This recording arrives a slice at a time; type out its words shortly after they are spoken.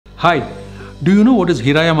Hi, do you know what is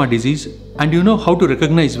Hirayama disease and do you know how to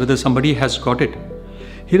recognize whether somebody has got it?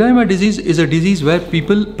 Hirayama disease is a disease where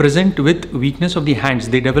people present with weakness of the hands.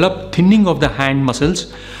 They develop thinning of the hand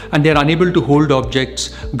muscles and they are unable to hold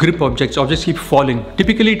objects, grip objects, objects keep falling.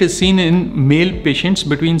 Typically it is seen in male patients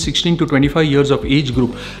between 16 to 25 years of age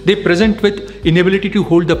group. They present with inability to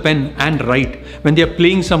hold the pen and write. When they are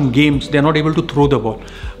playing some games, they are not able to throw the ball.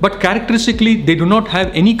 But characteristically, they do not have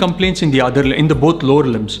any complaints in the both lower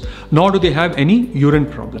limbs, nor do they have any urine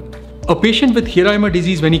problem. A patient with Hirayama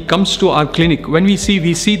disease, when he comes to our clinic, when we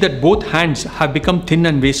see that both hands have become thin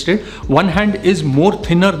and wasted. One hand is more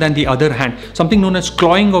thinner than the other hand. Something known as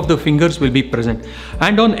clawing of the fingers will be present.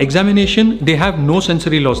 And on examination, they have no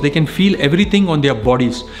sensory loss. They can feel everything on their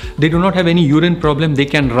bodies. They do not have any urine problem. They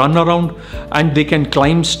can run around and they can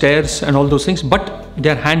climb stairs and all those things, but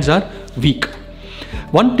their hands are weak.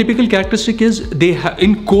 One typical characteristic is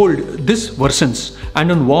in cold, this worsens,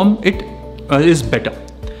 and on warm, it is better.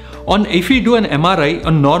 If we do an MRI,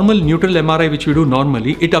 a normal neutral MRI which we do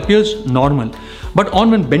normally, it appears normal. But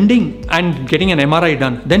when bending and getting an MRI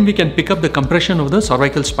done, then we can pick up the compression of the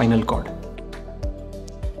cervical spinal cord.